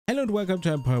Hello and welcome to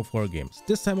Empire of Wargames.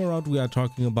 This time around we are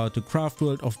talking about the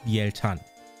Craftworld of Biel-Tan.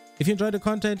 If you enjoy the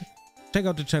content, check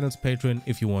out the channel's Patreon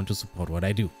if you want to support what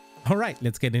I do. Alright,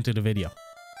 let's get into the video.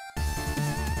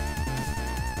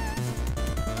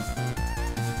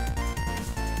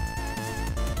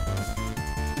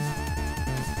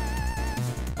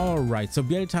 Alright, so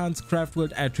Biel-Tan's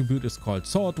Craftworld attribute is called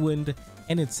Swordwind,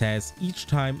 and it says each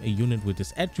time a unit with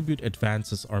this attribute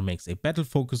advances or makes a battle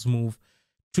focus move,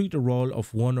 treat a roll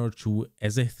of 1 or 2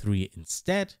 as a 3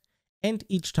 instead, and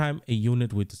each time a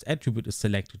unit with this attribute is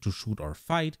selected to shoot or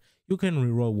fight, you can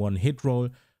reroll 1 hit roll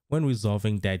when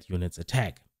resolving that unit's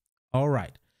attack.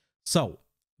 Alright, so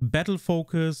battle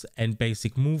focus and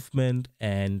basic movement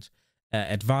and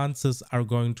advances are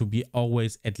going to be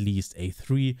always at least a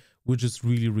 3, which is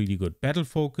really good. Battle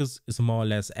focus is more or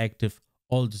less active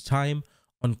all the time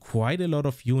on quite a lot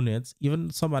of units, even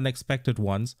some unexpected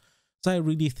ones. So I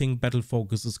really think battle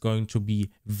focus is going to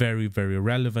be very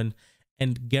relevant,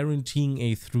 and guaranteeing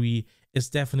a 3 is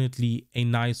definitely a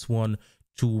nice one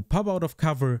to pop out of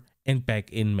cover and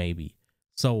back in maybe.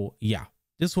 So yeah,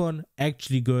 this one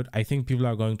actually good. I think people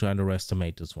are going to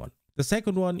underestimate this one. The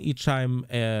second one, each time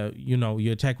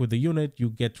you attack with a unit, you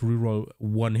get to reroll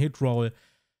 1 hit roll.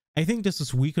 I think this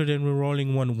is weaker than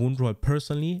rerolling 1 wound roll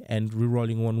personally, and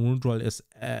rerolling 1 wound roll is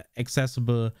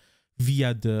accessible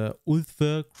via the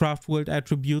Ultve Craftworld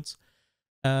attributes.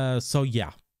 So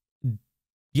yeah,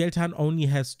 Biel-Tan only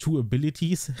has 2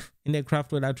 abilities in their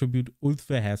Craftworld attribute.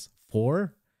 Ultve has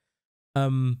 4.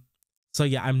 So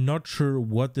yeah, I'm not sure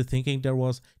what the thinking there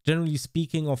was. Generally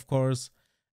speaking, of course,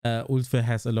 Ultve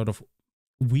has a lot of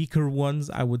weaker ones,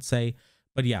 I would say.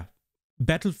 But yeah,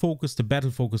 battle focus, the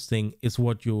battle focus thing is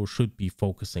what you should be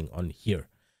focusing on here.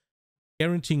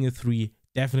 Guaranteeing a 3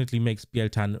 definitely makes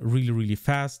Biel-Tan really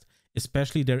fast,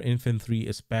 especially their infantry,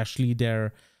 especially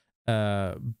their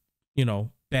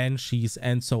banshees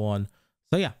and so on.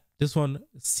 So yeah, this one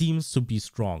seems to be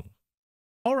strong.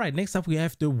 Alright, next up we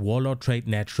have the Warlord trait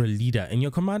Natural Leader. In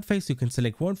your command phase you can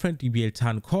select 1 friendly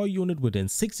Biel-Tan core unit within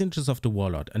 6 inches of the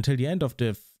Warlord. Until the end of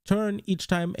the turn, each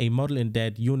time a model in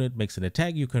that unit makes an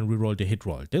attack, you can reroll the hit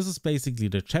roll. This is basically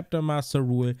the chapter master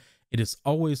rule. It is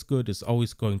always good, it's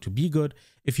always going to be good.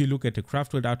 If you look at the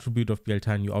Craftworld attribute of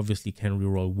Biel-Tan, you obviously can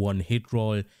reroll 1 hit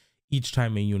roll each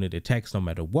time a unit attacks, no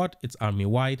matter what. It's army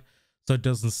wide, so it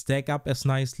doesn't stack up as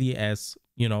nicely as,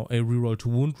 a reroll to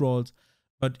wound rolls.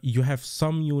 But you have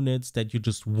some units that you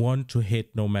just want to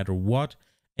hit no matter what,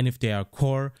 and if they are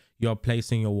core, you're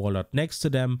placing your Warlord next to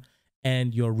them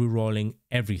and you're rerolling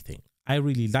everything. I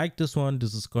really like this one.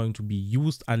 This is going to be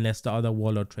used unless the other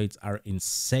Warlord traits are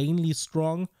insanely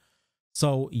strong.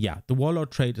 So yeah, the Warlord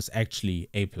trait is actually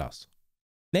A+.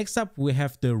 Next up we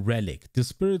have the Relic, the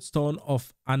Spirit Stone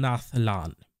of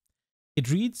Anath-Lan. It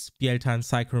reads Biel-Tan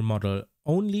Psyker model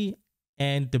only,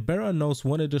 and the bearer knows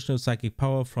 1 additional psychic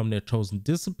power from their chosen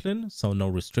discipline, so no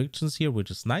restrictions here,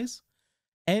 which is nice.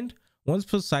 And once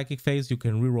per psychic phase, you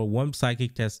can reroll 1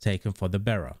 psychic test taken for the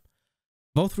bearer.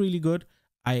 Both really good.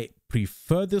 I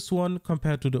prefer this one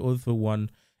compared to the Ultve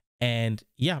one. And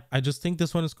yeah, I just think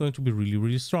this one is going to be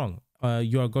really strong.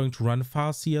 You are going to run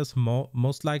Farseers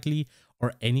most likely,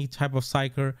 or any type of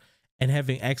psyker, and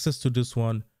having access to this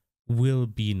one will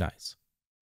be nice.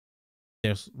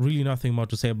 There's really nothing more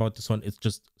to say about this one. It's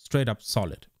just straight up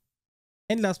solid.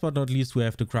 And last but not least, we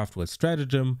have the Craftworld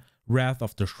stratagem, Wrath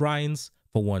of the Shrines,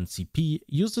 for 1 CP.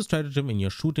 Use the stratagem in your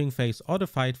shooting phase or the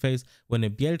fight phase when a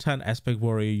Biel-Tan aspect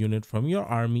warrior unit from your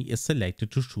army is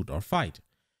selected to shoot or fight.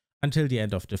 Until the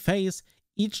end of the phase,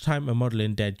 each time a model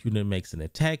in that unit makes an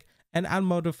attack, an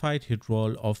unmodified hit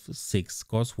roll of 6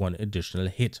 scores 1 additional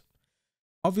hit.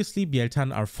 Obviously,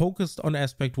 Biel-Tan are focused on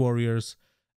aspect warriors,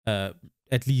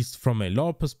 at least from a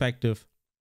lore perspective,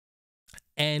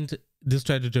 and the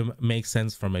stratagem makes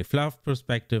sense from a fluff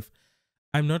perspective.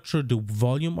 I'm not sure the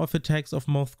volume of attacks of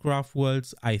most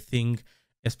Craftworlds. I think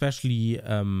especially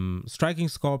Striking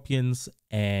Scorpions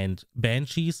and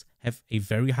Banshees have a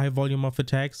very high volume of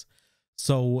attacks,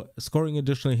 so scoring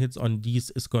additional hits on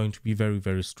these is going to be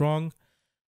very strong.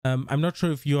 I'm not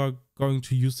sure if you are going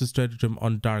to use the stratagem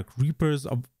on Dark Reapers,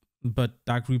 but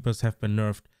Dark Reapers have been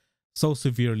nerfed so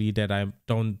severely that I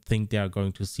don't think they are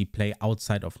going to see play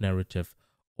outside of narrative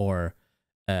or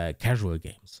casual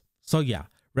games. So yeah,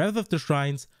 Wrath of the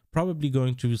Shrines probably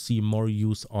going to see more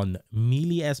use on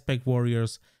melee aspect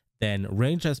warriors than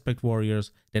range aspect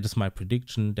warriors. That is my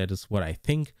prediction, that is what I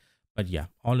think. But yeah,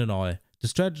 all in all, the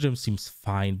stratagem seems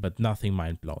fine, but nothing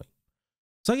mind-blowing.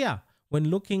 So yeah, when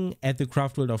looking at the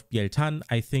Craftworld of Biel-Tan,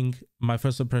 I think my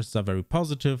first impressions are very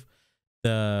positive.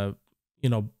 The,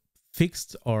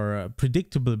 fixed or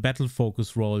predictable battle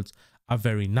focus rolls are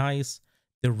very nice.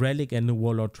 the Relic and the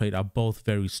Warlord trait are both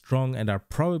very strong and are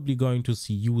probably going to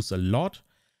see use a lot.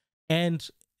 And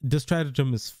the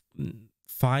stratagem is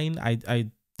fine.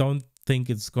 I don't think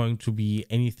it's going to be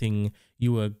anything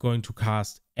you are going to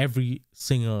cast every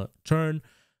single turn,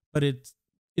 but it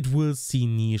will see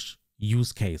niche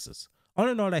use cases. All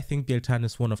in all, I think Biel-Tan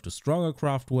is one of the stronger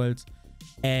craft worlds,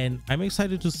 and I'm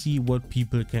excited to see what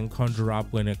people can conjure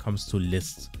up when it comes to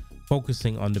lists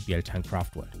focusing on the Biel-Tan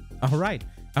craft world. Alright,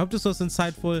 I hope this was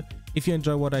insightful. If you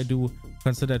enjoy what I do,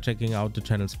 consider checking out the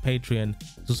channel's Patreon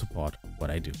to support what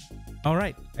I do.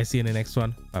 Alright, I see you in the next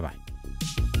one. Bye bye.